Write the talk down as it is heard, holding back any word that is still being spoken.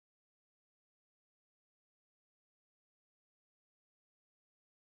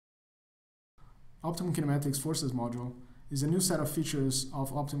OptimumKinematics Forces Module is a new set of features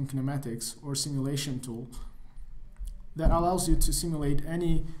of OptimumKinematics, or simulation tool, that allows you to simulate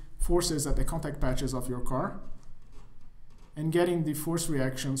any forces at the contact patches of your car and getting the force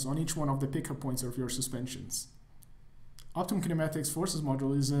reactions on each one of the pickup points of your suspensions. OptimumKinematics Forces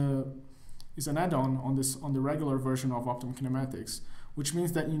Module is an add-on on the regular version of OptimumKinematics, which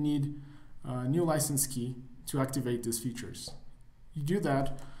means that you need a new license key to activate these features. You do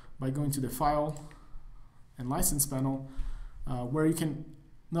that by going to the File and License panel, where you can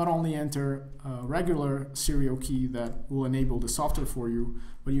not only enter a regular serial key that will enable the software for you,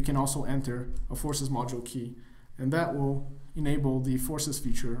 but you can also enter a Forces Module key, and that will enable the Forces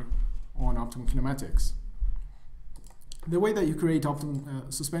feature on OptimumKinematics. The way that you create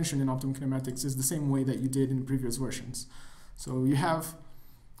suspension in OptimumKinematics is the same way that you did in previous versions. So you have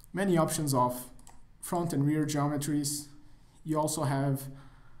many options of front and rear geometries. You also have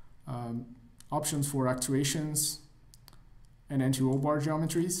options for actuations and anti-roll bar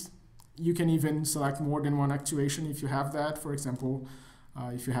geometries. You can even select more than one actuation if you have that. For example,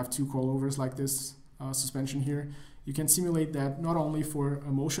 if you have two coilovers like this suspension here, you can simulate that not only for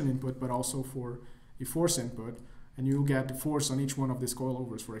a motion input but also for a force input, and you'll get the force on each one of these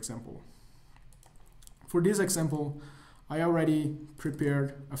coilovers, for example. For this example, I already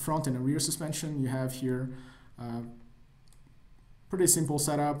prepared a front and a rear suspension. You have here pretty simple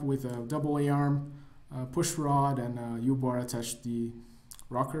setup with a double A-arm, push rod, and a U-bar attached to the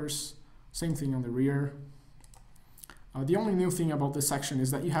rockers. Same thing on the rear. The only new thing about this section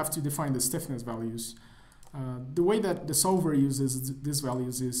is that you have to define the stiffness values. The way that the solver uses these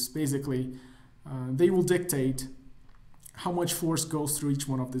values is basically they will dictate how much force goes through each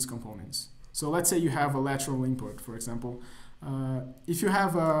one of these components. So let's say you have a lateral input, for example. If you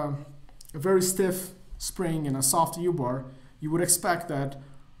have a very stiff spring and a soft U-bar, you would expect that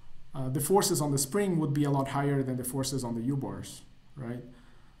the forces on the spring would be a lot higher than the forces on the U-bars, right?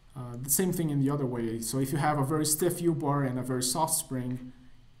 The same thing in the other way. So if you have a very stiff U-bar and a very soft spring,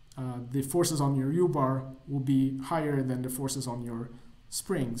 the forces on your U-bar will be higher than the forces on your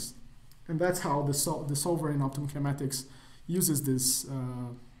springs. And that's how the solver in OptimumKinematics uses these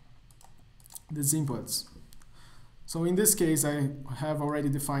inputs. So in this case, I have already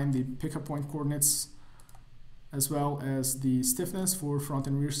defined the pickup point coordinates as well as the stiffness for front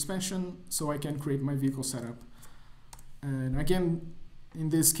and rear suspension, so I can create my vehicle setup. And again, in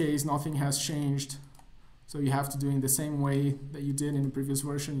this case, nothing has changed. So you have to do it the same way that you did in the previous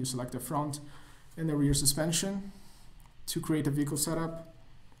version. You select the front and the rear suspension to create a vehicle setup.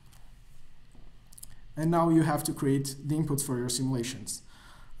 And now you have to create the inputs for your simulations.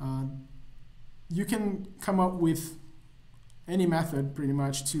 You can come up with any method pretty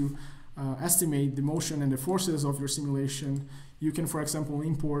much to estimate the motion and the forces of your simulation. You can, for example,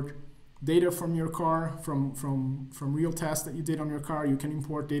 import data from your car, from real tests that you did on your car. You can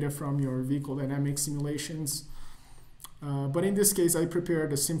import data from your vehicle dynamics simulations. But in this case, I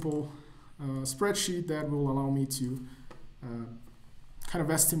prepared a simple spreadsheet that will allow me to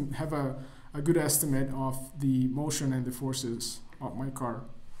kind of have a good estimate of the motion and the forces of my car.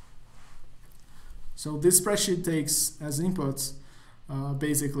 So this spreadsheet takes as inputs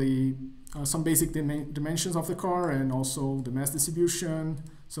basically some basic dimensions of the car and also the mass distribution,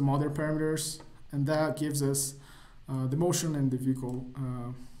 some other parameters, and that gives us the motion and the vehicle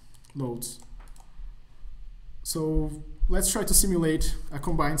loads. So let's try to simulate a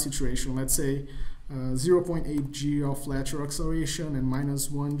combined situation. Let's say 0.8 g of lateral acceleration and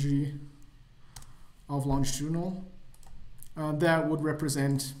 -1 g of longitudinal. That would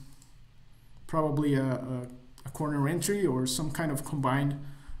represent probably a corner entry or some kind of combined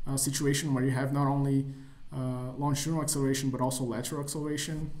situation where you have not only longitudinal acceleration but also lateral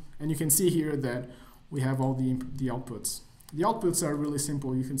acceleration. And you can see here that we have all the outputs. The outputs are really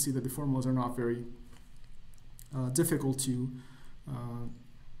simple. You can see that the formulas are not very difficult to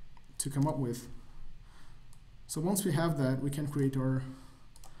come up with. So once we have that, we can create our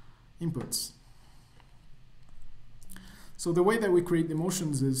inputs. So the way that we create the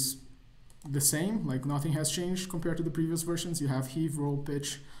motions is the same, like nothing has changed compared to the previous versions. You have heave, roll,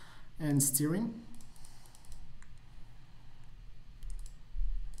 pitch, and steering.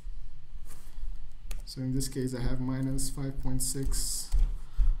 So in this case, I have minus 5.6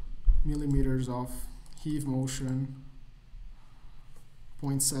 millimeters of heave motion,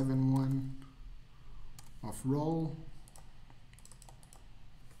 0.71 of roll,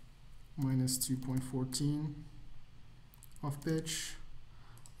 minus 2.14 of pitch,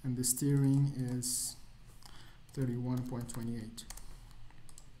 and the steering is 31.28.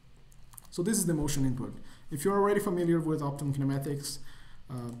 So this is the motion input. If you're already familiar with OptimumKinematics,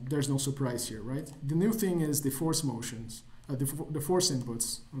 there's no surprise here, right? The new thing is the force motions, the force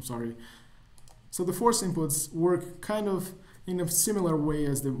inputs, I'm sorry. So the force inputs work kind of in a similar way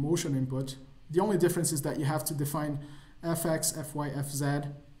as the motion input. The only difference is that you have to define fx, fy,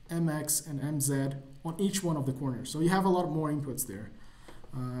 fz, mx, and mz on each one of the corners. So you have a lot more inputs there.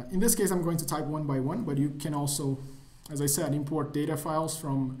 In this case, I'm going to type one by one, but you can also, as I said, import data files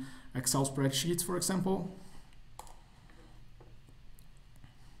from Excel spreadsheets, for example.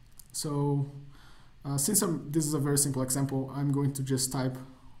 So since this is a very simple example, I'm going to just type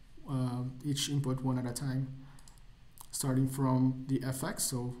each input one at a time, starting from the fx,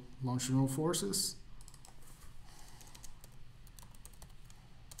 so longitudinal forces.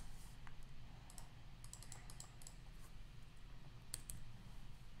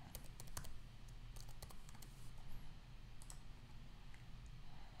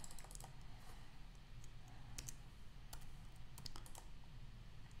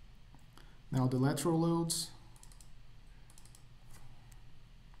 Now the lateral loads.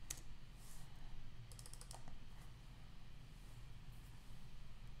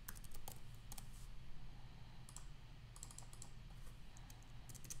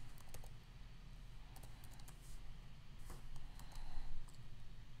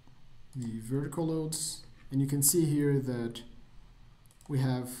 The vertical loads, and you can see here that we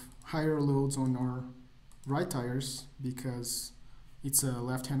have higher loads on our right tires because it's a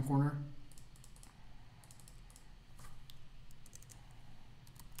left-hand corner.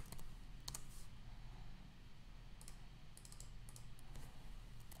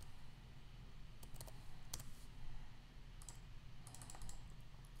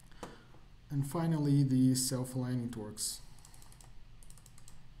 And finally, the self-aligning torques.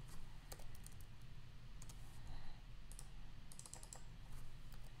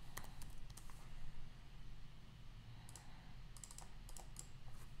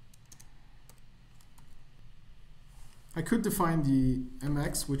 I could define the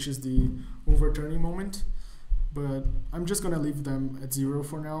mx, which is the overturning moment, but I'm just going to leave them at 0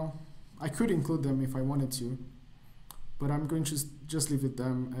 for now. I could include them if I wanted to, but I'm going to just leave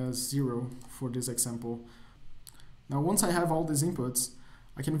them as 0 for this example. Now, once I have all these inputs,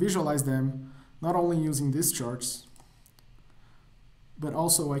 I can visualize them not only using these charts, but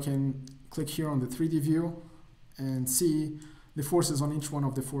also I can click here on the 3D view and see the forces on each one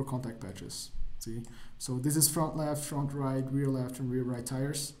of the 4 contact patches. See? So this is front left, front right, rear left, and rear right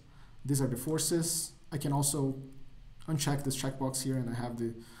tires. These are the forces. I can also uncheck this checkbox here and I have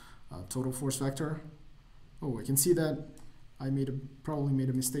the total force vector. Oh, I can see that I probably made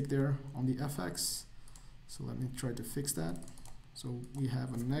a mistake there on the fx. So let me try to fix that. So we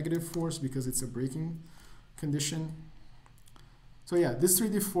have a negative force because it's a braking condition. So yeah, these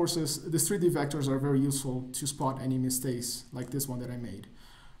 3D forces, these 3D vectors are very useful to spot any mistakes like this one that I made.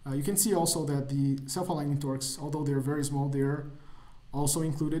 You can see also that the self-aligning torques, although they're very small, they're also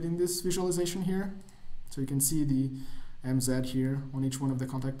included in this visualization here. So you can see the MZ here on each one of the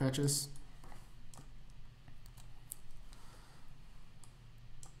contact patches.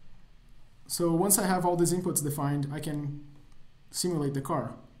 So once I have all these inputs defined, I can simulate the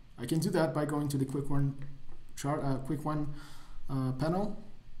car. I can do that by going to the Quick One panel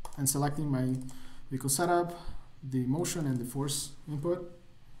and selecting my vehicle setup, the motion, and the force input.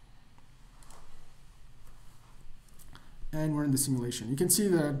 And we're in the simulation. You can see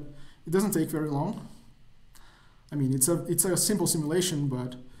that it doesn't take very long. I mean, it's a simple simulation,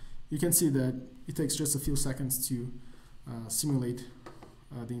 but you can see that it takes just a few seconds to simulate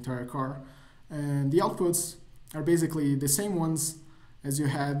the entire car. And the outputs are basically the same ones as you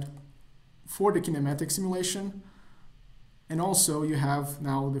had for the kinematic simulation. And also you have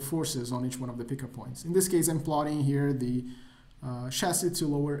now the forces on each one of the pickup points. In this case, I'm plotting here the chassis to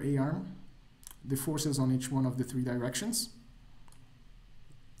lower A-arm, the forces on each one of the 3 directions.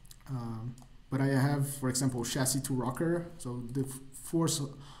 But I have, for example, chassis to rocker. So the force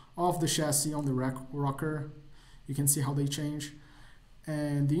of the chassis on the rocker, you can see how they change.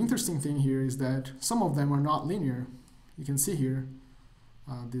 And the interesting thing here is that some of them are not linear. You can see here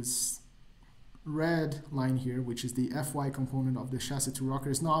this red line here, which is the Fy component of the chassis to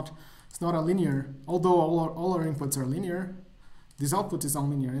rocker, it's not a linear. Although all our inputs are linear, this output is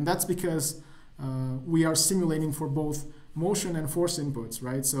nonlinear, and that's because we are simulating for both motion and force inputs,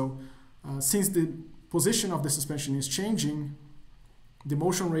 right? So since the position of the suspension is changing, the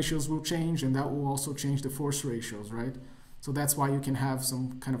motion ratios will change, and that will also change the force ratios, right? So that's why you can have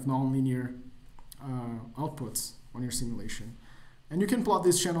some kind of nonlinear outputs on your simulation. And you can plot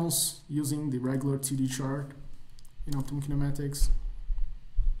these channels using the regular 2D chart in OptimumKinematics.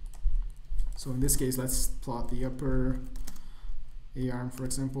 So in this case, let's plot the upper A-arm, for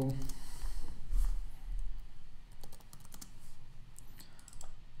example.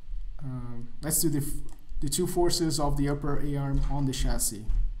 Let's do the two forces of the upper A-arm on the chassis.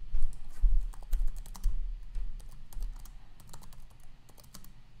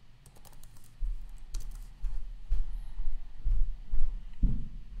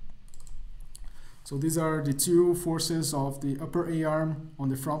 So these are the two forces of the upper A-arm on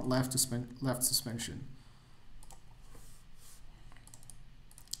the front left suspension.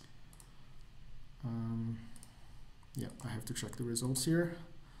 Yeah, I have to check the results here.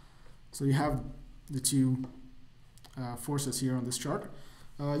 So you have the two forces here on this chart.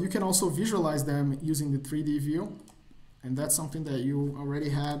 You can also visualize them using the 3D view, and that's something that you already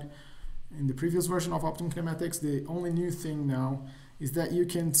had in the previous version of OptimumKinematics. The only new thing now is that you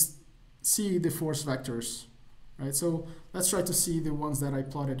can see the force vectors, right? So let's try to see the ones that I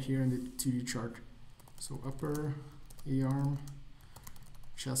plotted here in the 2D chart. So upper A-arm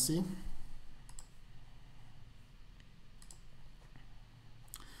chassis.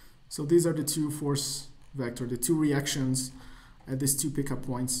 So these are the two force vector, the two reactions at these two pickup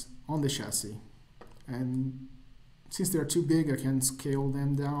points on the chassis. And since they're too big, I can scale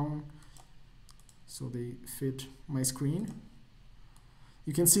them down so they fit my screen.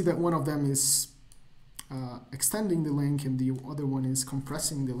 You can see that one of them is extending the link and the other one is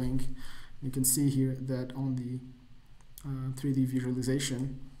compressing the link. You can see here that on the 3D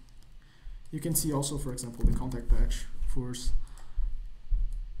visualization. You can see also, for example, the contact patch force.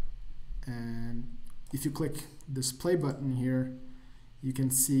 And if you click this play button here, you can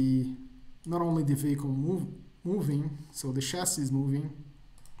see not only the vehicle moving, so the chassis is moving,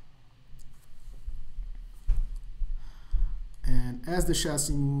 and as the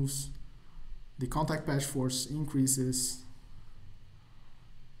chassis moves, the contact patch force increases,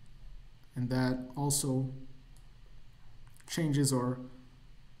 and that also changes our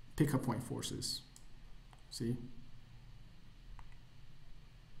pickup point forces. See?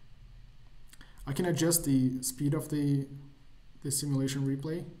 I can adjust the speed of the simulation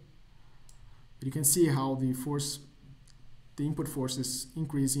replay, but you can see how the input force is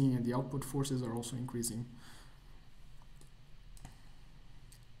increasing and the output forces are also increasing.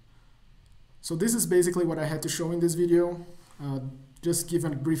 So this is basically what I had to show in this video. Just give a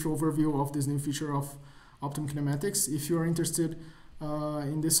brief overview of this new feature of OptimumKinematics. If you're interested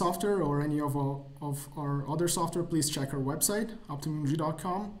in this software or any of our other software, please check our website,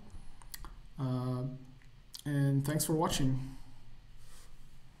 optimumg.com. And thanks for watching.